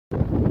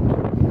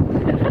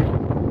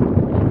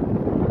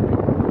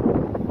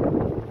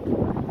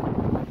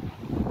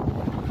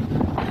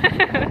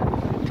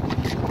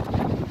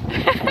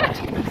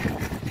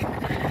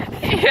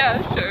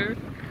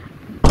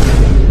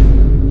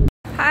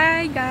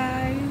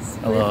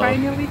We're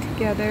finally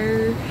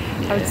together.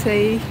 I would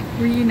say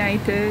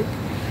reunited.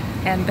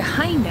 And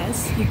behind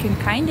us, you can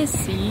kind of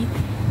see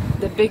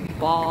the big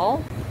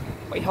ball.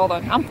 Wait, hold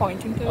on. I'm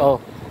pointing to it.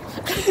 Oh.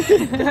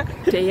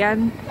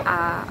 Jehian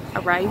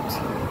arrived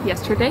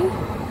yesterday.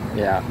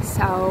 Yeah.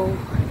 So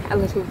a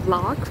little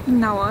vlog from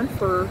now on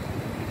for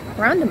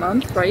around a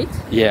month, right?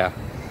 Yeah.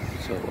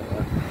 So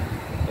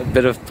a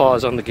bit of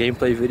pause on the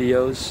gameplay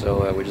videos.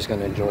 So we're just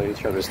gonna enjoy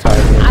each other's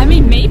time. I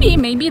mean,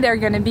 maybe they're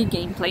gonna be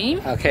gameplay.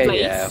 Okay.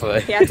 Plays, Yeah.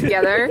 But... yeah,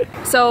 together.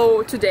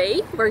 So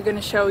today we're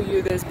gonna show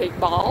you this big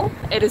ball.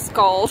 It is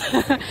called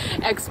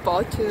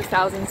Expo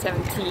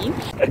 2017.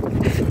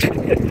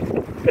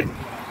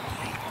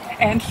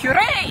 And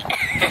hooray!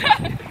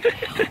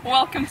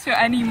 Welcome to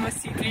Anima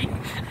City,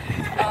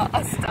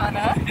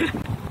 Astana.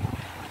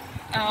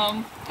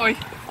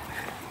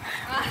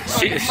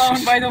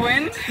 Blown by the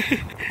wind.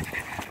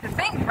 The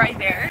thing right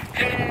there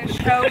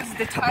shows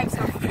the types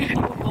of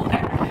people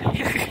there.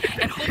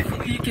 And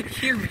hopefully you can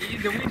hear me.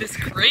 The wind is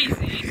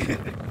crazy.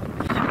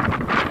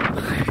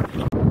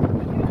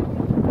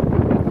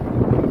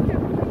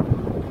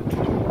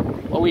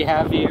 What we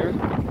have here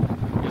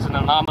is an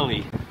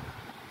anomaly.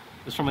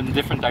 It's from a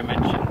different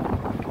dimension.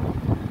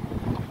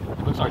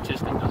 It looks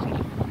artistic, doesn't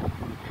it?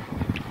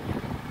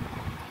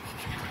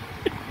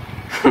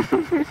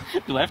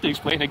 Do I have to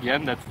explain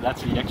again that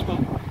that's the expo?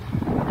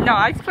 No,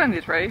 I explained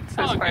it right,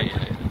 so it's fine.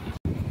 Yeah.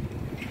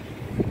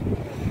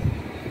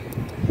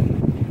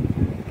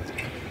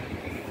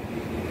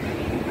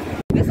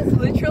 This is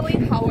literally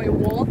how I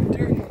walk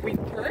during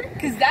winter,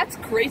 because that's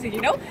crazy,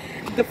 you know?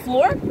 The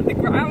floor, the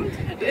ground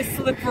is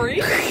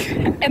slippery,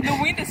 and the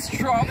wind is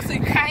strong, so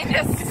you kind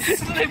of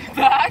slip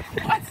back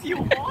as you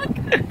walk.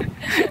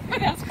 But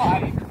that's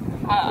fine,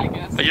 I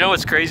guess. But you know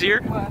what's crazier?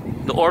 What?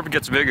 The orb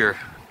gets bigger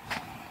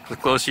the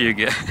closer you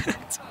get.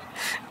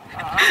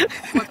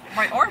 What,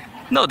 my orb?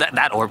 No,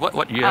 that orb.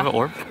 What? You have an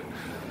orb?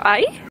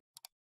 I?